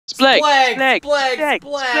Splegg! Splegg! Splegg! Splegg!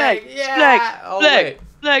 Splegg! Yeah! Oh, Splegg! wait.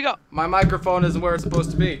 Splegg! Oh. My microphone isn't where it's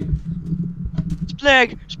supposed to be.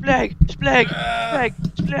 Splegg! Splegg! Splegg! Splegg!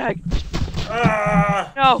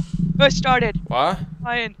 Splegg! No! I started! What?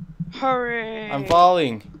 Ryan! Hurry! I'm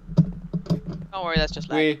falling. Don't worry, that's just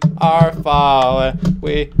lag. We are falling.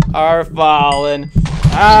 We are falling.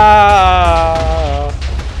 Ah!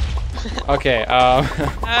 Okay, Run!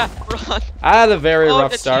 I had a very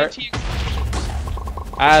rough the start. TNT.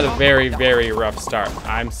 I had a very rough start.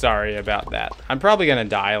 I'm sorry about that. I'm probably gonna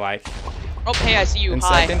die like Oh, hey, I see you. in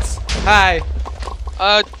Hi. seconds. Hi.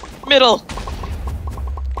 Middle.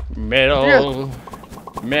 Middle.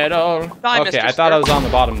 Middle. Bye, Okay, Mr. I thought I Sir. was on the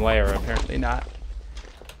bottom layer. Apparently not.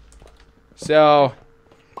 So,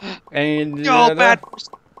 and Go bad.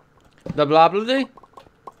 the blah blah blah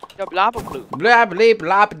The blabba blue. blah blah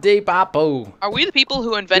blah dee bop boo. Are we the people who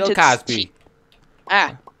Bill invented Cosby.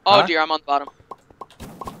 Ah. Oh Huh? dear, I'm on the bottom.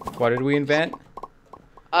 What did we invent?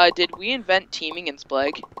 Did we invent teaming in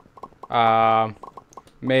Splegg?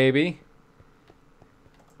 Maybe.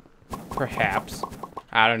 Perhaps.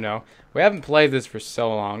 I don't know. We haven't played this for so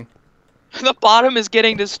long. The bottom is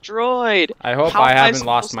getting destroyed. I hope How I am I haven't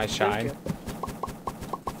lost supposed my to shine. make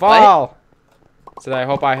it? Fall! Said I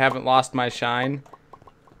hope I haven't lost my shine.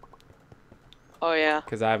 Oh yeah.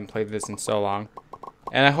 Because I haven't played this in so long.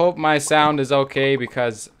 And I hope my sound is okay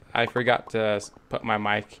because I forgot to put my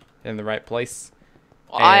mic in the right place.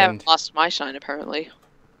 Well, I And- haven't lost my shine apparently.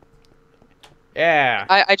 Yeah!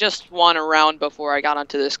 I just won a round before I got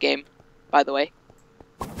onto this game, by the way.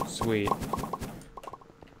 Sweet.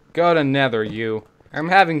 Go to Nether, you. I'm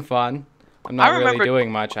having fun. I'm not really remember-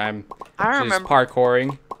 doing much. I'm I just remember.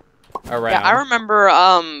 parkouring around. Yeah, I remember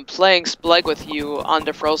playing Splegg with you on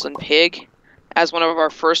the Frozen Pig as one of our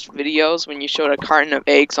first videos when you showed a carton of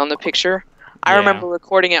eggs on the picture. I Yeah. remember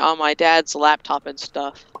recording it on my dad's laptop and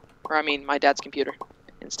stuff. Or I mean my dad's computer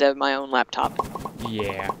instead of my own laptop.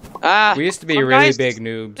 Yeah. Ah, We used to be some really guys- big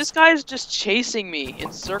noobs. This guy's just chasing me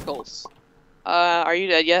in circles. Are you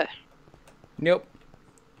dead yet? Nope.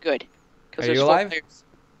 Good. 'Cause Are there's you 4 alive? players.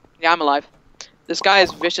 Yeah, I'm alive. This guy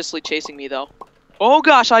is viciously chasing me though. Oh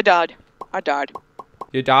gosh, I died. I died.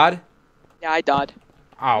 You died? Yeah, I died.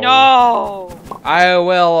 Oh. No! I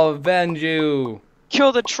will avenge you.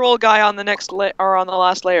 Kill the troll guy on the next or on the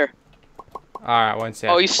last layer. Alright, one sec.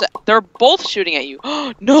 Oh, you said they're both shooting at you.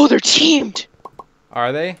 No, they're teamed.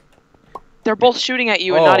 Are they? They're both shooting at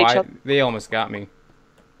you and not each other. They almost got me.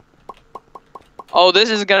 Oh, this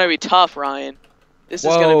is gonna be tough, Ryan. This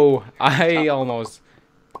is gonna. Whoa, I almost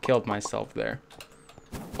killed myself there.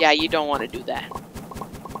 Yeah, you don't want to do that.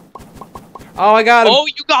 Oh, I got him. Oh,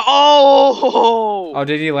 you got. Oh. Oh,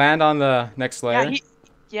 did he land on the next layer? Yeah,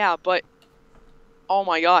 yeah, but. Oh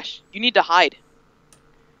my gosh, you need to hide.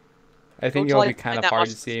 I think Go it'll try be to kind find of that hard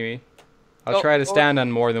to monster. see me. I'll Go- try to go- stand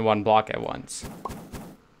on more than one block at once.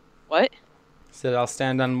 What? Said I'll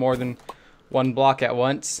stand on more than one block at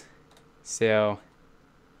once. So,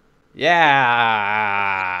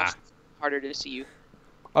 yeah. Harder to see you.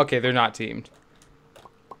 Okay, they're not teamed.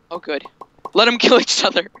 Oh, good. Let them kill each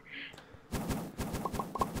other.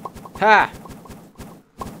 Ha!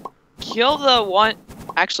 Kill the one.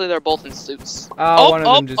 Actually, they're both in suits. Oh, one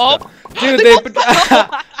of them just. Dude, They they. both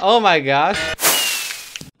fell. Oh my gosh.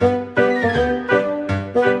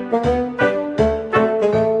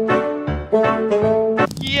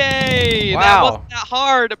 Yay! That Wow. wasn't that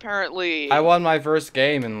hard, apparently. I won my first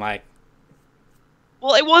game in like.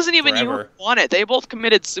 Well, it wasn't even you Forever. who won it. They both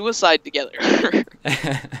committed suicide together.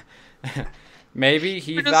 Maybe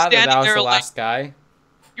he We're just thought that standing was there the like- last guy.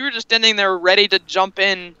 You were just standing there ready to jump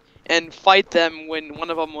in and fight them when one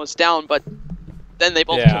of them was down, but then they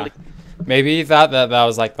both Yeah. killed each Maybe he thought that that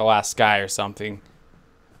was like the last guy or something.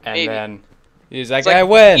 And Maybe. then he's like, It's like, I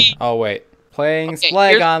win. he- Oh, wait. Playing Okay, Splegg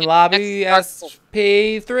here's on the lobby next circle.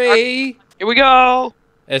 SP3. Here we go!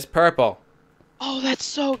 It's purple. Oh, that's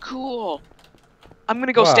so cool. I'm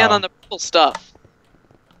gonna go stand Wow. on the purple stuff.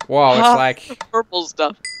 Whoa, it's Huh? like. Purple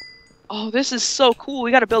stuff. Oh, this is so cool.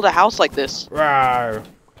 We gotta build a house like this. Rawr.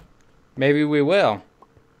 Maybe we will.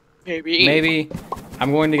 Maybe. Maybe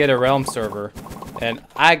I'm going to get a realm server. And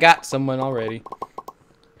I got someone already.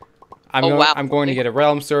 Oh, wow. I'm going to get a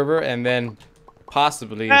realm server and then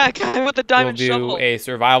possibly Ah, guy with the we'll diamond do shovel. a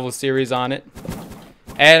survival series on it.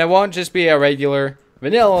 And it won't just be a regular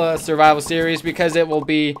vanilla survival series because it will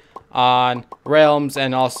be on realms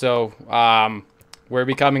and also we're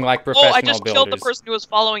becoming like professional Oh, I just builders. killed the person who was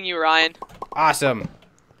following you, Ryan. Awesome.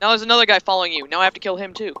 Now there's another guy following you. Now I have to kill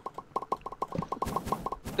him too.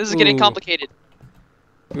 This is getting Ooh. complicated.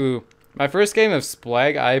 Ooh. My first game of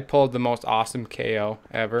Splegg, I pulled the most awesome KO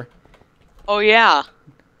ever. Oh yeah.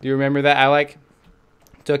 Do you remember that? I like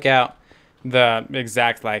took out the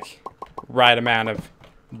exact like right amount of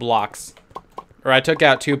blocks. Or I took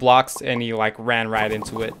out 2 blocks and he like ran right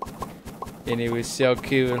into it. And it was so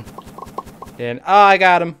cool. And oh, I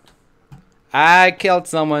got him. I killed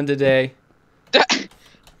someone today.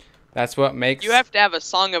 That's what makes... You have to have a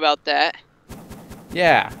song about that.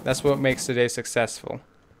 Yeah, that's what makes today successful.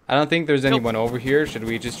 I don't think there's anyone over here. Should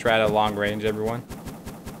we just try to long range everyone?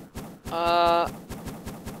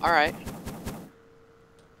 Alright.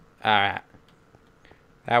 Alright.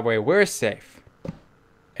 That way we're safe.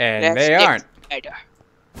 And they aren't.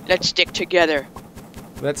 Let's stick together.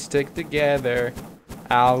 Let's stick together.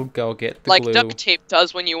 I'll go get the like glue. duct tape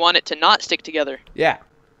does when you want it to not stick together. Yeah.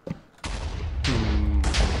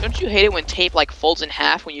 Don't you hate it when tape like folds in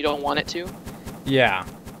half when you don't want it to? Yeah.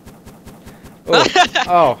 Oh,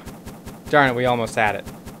 oh. Darn it, we almost had it.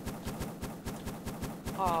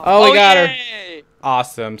 Oh, we got her.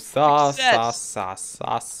 Awesome. Sauce, sauce, sauce,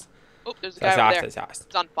 sauce. Oh, there's a guy over there. Sauce.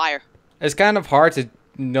 It's on fire. It's kind of hard to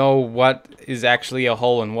know what is actually a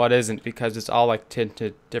hole and what isn't because it's all like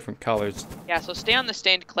tinted different colors. Yeah, so stay on the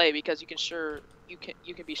stained clay because you can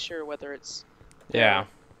be sure whether it's there. Yeah.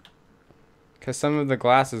 Because some of the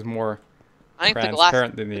glass is more I think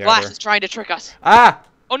transparent than the other. The glass is trying to trick us. Ah!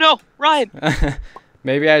 Oh no, Ryan!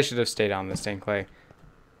 Maybe I should have stayed on the stained clay.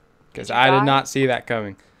 Because I did not see that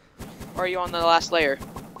coming. Or are you on the last layer?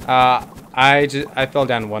 I fell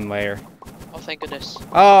down 1 layer. Oh, thank goodness.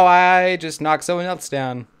 Oh, I just knocked someone else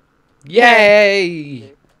down.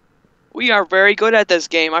 Yay! We are very good at this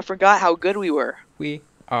game. I forgot how good we were. We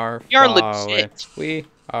are falling. Legit. We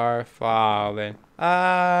are falling.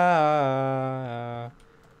 Ah.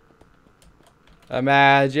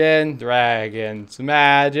 Imagine dragons.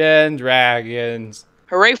 Imagine dragons.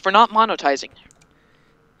 Hooray for not monetizing.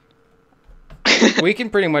 We can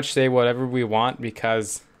pretty much say whatever we want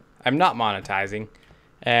because I'm not monetizing.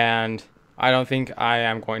 And I don't think I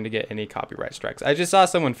am going to get any copyright strikes. I just saw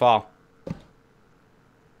someone fall.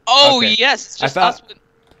 Oh, okay. yes. It's just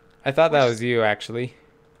I thought that was you, actually.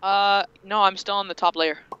 No, I'm still on the top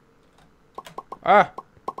layer. Ah.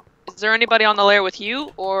 Is there anybody on the layer with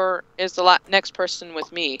you, or is the next person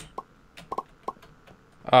with me?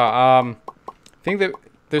 I think that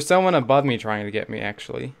there's someone above me trying to get me,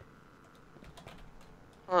 actually.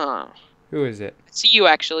 Huh. Who is it? I see you,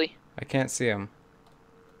 actually. I can't see him.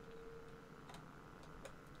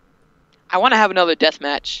 I want to have another death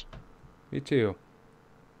match. Me too.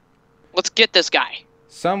 Let's get this guy.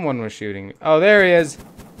 Someone was shooting me. Oh, there he is.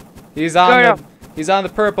 He's on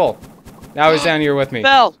the purple. Now he's down here with me.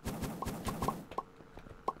 Fell.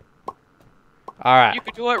 All right. You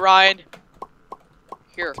can do it, Ryan.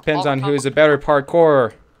 Here. Depends on who's a better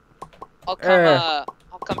parkourer. I'll come.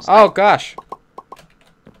 Oh gosh.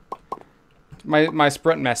 My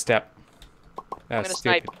sprint messed up. That's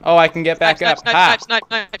stupid. Snipe. Oh, I can get back up.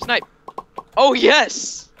 Snipe. Oh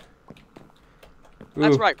yes. Ooh.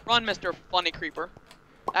 That's right. Run, Mr. Funny Creeper.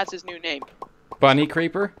 That's his new name. Bunny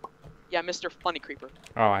Creeper? Yeah, Mr. Funny Creeper.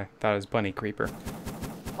 Oh, I thought it was Bunny Creeper.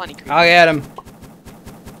 Funny Creeper. I'll get him.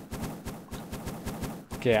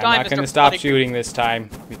 Okay, I'm not Mr. gonna stop Funny shooting this time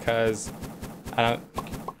because I don't.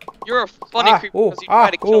 You're a funny creeper because you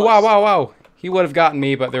tried to kill oh, us. wow. He would have gotten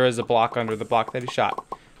me, but there is a block under the block that he shot.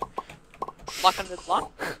 Block under the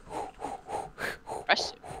block?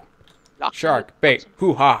 Press. Shark bait.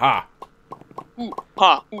 Hoo ha ha. Ooh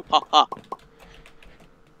ha, ooh ha ha.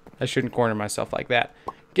 I shouldn't corner myself like that.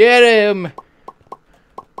 Get him!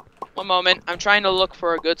 One moment. I'm trying to look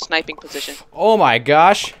for a good sniping position. Oh my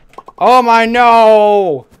gosh. Oh my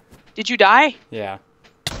no! Did you die? Yeah.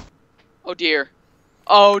 Oh dear.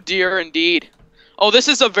 Oh dear indeed. Oh, this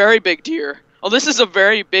is a very big deer. Oh, this is a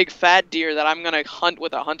very big fat deer that I'm gonna hunt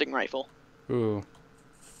with a hunting rifle. Ooh.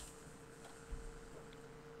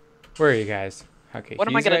 Where are you guys? Okay, what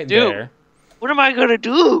am I gonna right do? There. What am I gonna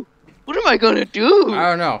do? What am I gonna do? I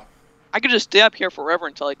don't know. I could just stay up here forever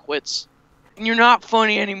until he quits. And you're not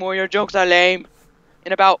funny anymore. Your jokes are lame.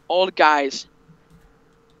 And about old guys.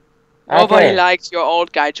 Nobody likes your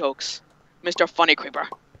old guy jokes, Mr. Funny Creeper.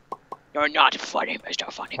 You're not funny,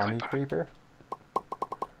 Mr. Funny Creeper.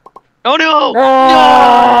 Oh no! No!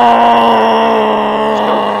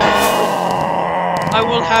 I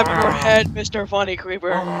will have your head, Mr. Funny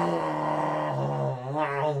Creeper.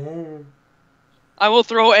 I will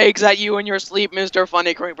throw eggs at you in your sleep, Mr.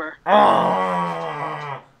 Funny Creeper.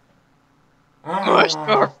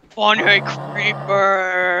 Mr. Funny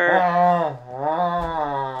Creeper.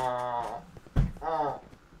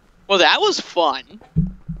 Well, that was fun.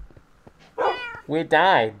 We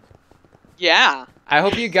died. Yeah. I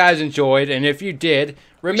hope you guys enjoyed, and if you did,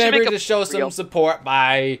 remember to show some support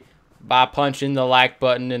by punching the like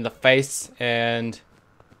button in the face and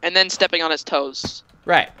then stepping on his toes.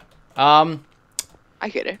 Right. I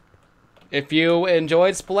get it. If you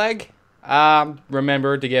enjoyed Splegg,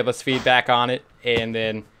 remember to give us feedback on it, and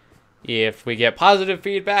then if we get positive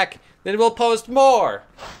feedback, then we'll post more.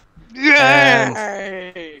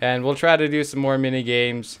 Yay! And we'll try to do some more mini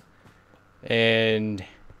games. And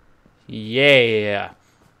yeah.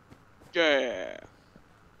 Yeah.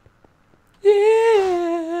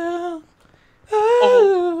 Yeah.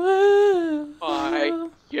 Oh my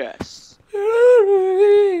yes.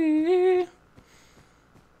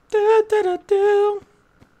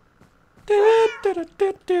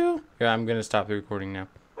 Here, I'm gonna stop the recording now.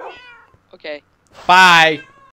 Okay. Bye.